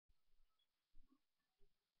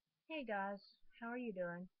Hey guys, how are you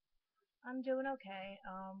doing? I'm doing okay.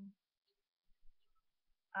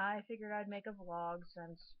 I figured I'd make a vlog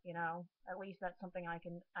since, at least that's something I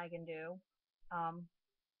can do. Um,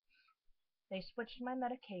 they switched my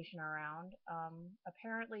medication around.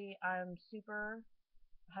 Apparently I'm super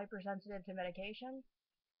hypersensitive to medication,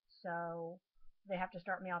 so they have to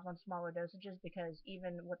start me off on smaller dosages because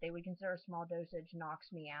even what they would consider a small dosage knocks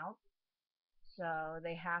me out. So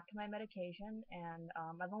they halved my medication, and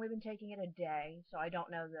I've only been taking it a day, so I don't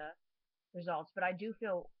know the results, but I do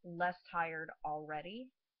feel less tired already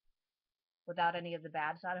without any of the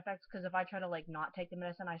bad side effects. Because if I try to like not take the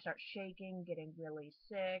medicine, I start shaking, getting really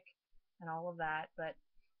sick, and all of that. But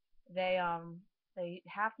they they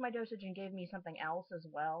halved my dosage and gave me something else as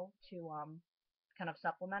well to kind of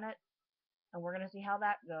supplement it, and we're gonna see how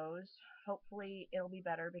that goes. Hopefully it'll be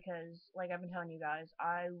better because like I've been telling you guys,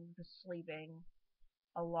 I was sleeping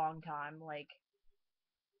a long time. Like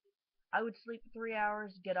I would sleep for 3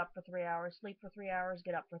 hours, get up for 3 hours, sleep for 3 hours,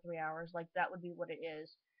 get up for 3 hours. Like that would be what it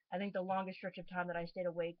is. I think the longest stretch of time that I stayed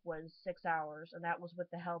awake was 6 hours, and that was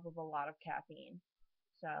with the help of a lot of caffeine.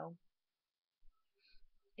 So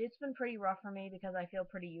it's been pretty rough for me because I feel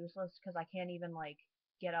pretty useless because I can't even like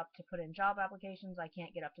get up to put in job applications. I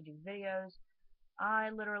can't get up to do videos.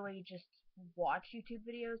 I literally just watch YouTube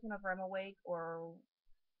videos whenever I'm awake, or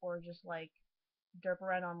just like derp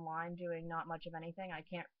around online doing not much of anything. I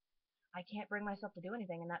can't bring myself to do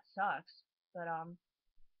anything, and that sucks. But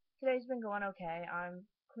today's been going okay. I'm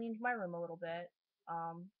cleaned my room a little bit.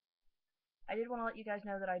 Um, I did want to let you guys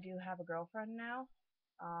know that I do have a girlfriend now.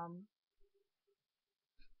 Um,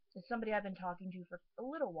 it's somebody I've been talking to for a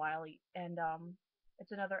little while, and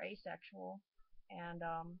it's another asexual, and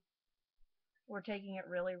we're taking it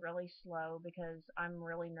really, really slow because I'm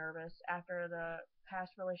really nervous after the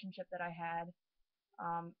past relationship that I had.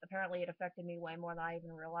 Apparently, it affected me way more than I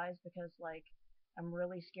even realized because like I'm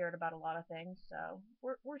really scared about a lot of things. So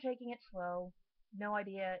we're taking it slow. No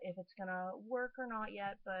idea if it's gonna work or not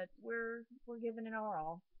yet, but we're giving it our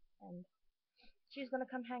all. And she's gonna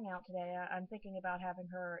come hang out today. I'm thinking about having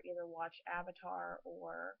her either watch Avatar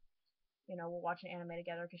or we'll watch an anime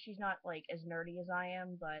together because she's not like as nerdy as I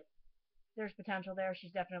am, but there's potential there.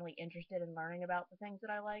 She's definitely interested in learning about the things that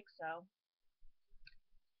I like. So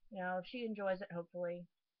if she enjoys it, hopefully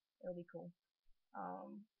it'll be cool.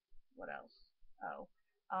 Um, what else? Oh,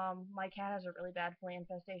 my cat has a really bad flea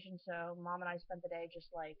infestation, so mom and I spent the day just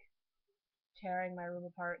like tearing my room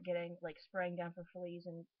apart, getting like spraying down for fleas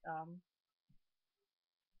and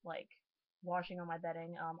like washing on my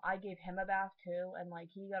bedding. I gave him a bath too, and like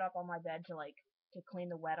he got up on my bed to clean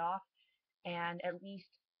the wet off, and at least,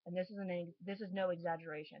 and this is no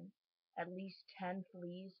exaggeration, at least 10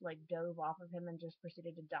 fleas like dove off of him and just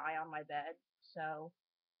proceeded to die on my bed. So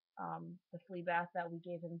the flea bath that we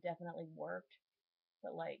gave him definitely worked,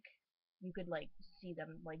 but like you could like see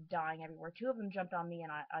them like dying everywhere. Two of them jumped on me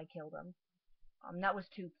and I killed them. That was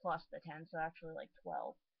two plus the 10, so actually like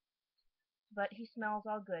 12. But he smells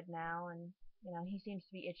all good now, and he seems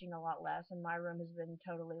to be itching a lot less, and my room has been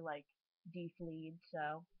totally like defleed,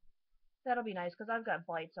 so that'll be nice because I've got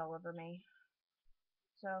bites all over me.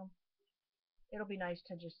 So it'll be nice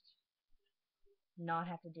to just not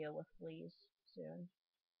have to deal with fleas soon.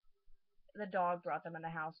 The dog brought them in the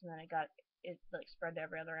house, and then it like spread to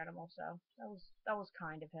every other animal, so that was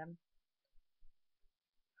kind of him.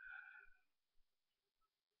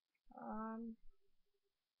 Um,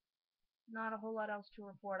 Not a whole lot else to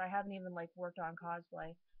report. I haven't even like worked on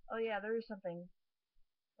cosplay. Oh yeah, there is something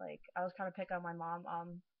like I was kind of pick on my mom.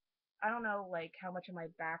 I don't know like how much of my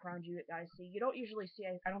background you guys see. You don't usually see.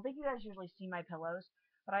 I don't think you guys usually see my pillows,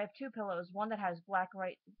 but I have two pillows. One that has black,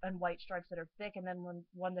 white, and white stripes that are thick, and then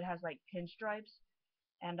one that has like pinstripes.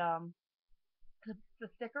 And the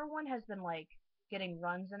thicker one has been like getting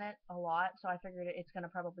runs in it a lot, so I figured it's gonna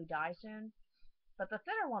probably die soon. But the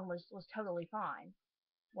thinner one was totally fine.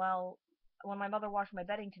 Well, when my mother washed my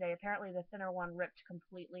bedding today, apparently the thinner one ripped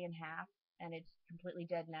completely in half, and it's completely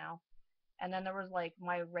dead now. And then there was like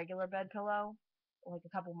my regular bed pillow, like a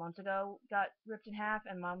couple months ago, got ripped in half,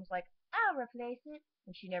 and mom's like, "I'll replace it,"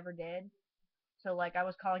 and she never did. So like I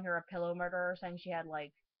was calling her a pillow murderer, saying she had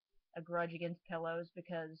like a grudge against pillows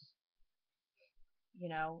because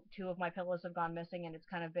two of my pillows have gone missing, and it's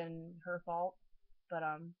kind of been her fault. But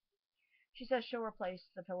she says she'll replace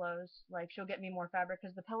the pillows. Like she'll get me more fabric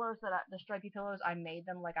because the pillows the stripy pillows, I made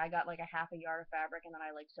them. Like I got like a half a yard of fabric and then I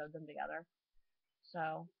like sewed them together.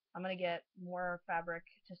 So I'm gonna get more fabric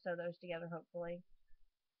to sew those together hopefully,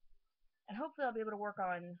 and hopefully I'll be able to work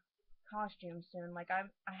on costumes soon. Like I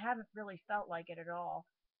haven't really felt like it at all.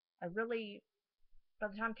 I really by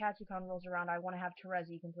the time Katsucon rolls around, I want to have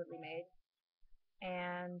Terezi completely made,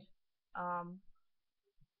 and um,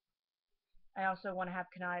 I also want to have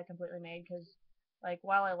Kanaya completely made because, like,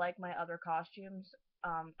 while I like my other costumes,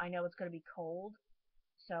 I know it's going to be cold,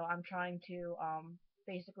 so I'm trying to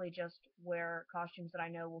basically just wear costumes that I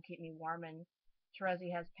know will keep me warm. And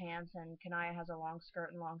Terezi has pants, and Kanaya has a long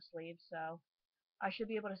skirt and long sleeves, so I should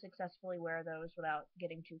be able to successfully wear those without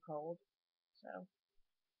getting too cold. So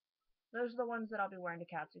those are the ones that I'll be wearing to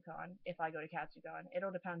Katsucon if I go to Katsucon.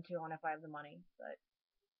 It'll depend too on if I have the money, but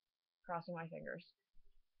crossing my fingers.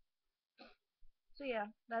 So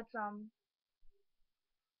yeah, that's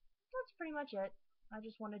pretty much it. I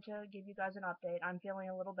just wanted to give you guys an update. I'm feeling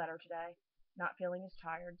a little better today, not feeling as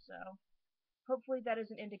tired, so hopefully that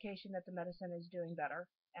is an indication that the medicine is doing better.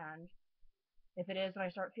 And if it is and I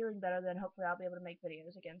start feeling better, then hopefully I'll be able to make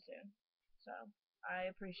videos again soon. So I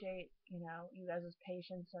appreciate, you guys'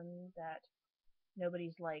 patience and that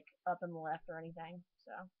nobody's like up and left or anything.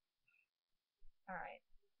 So, alright.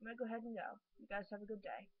 I'm gonna go ahead and go. You guys have a good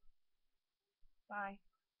day. Bye.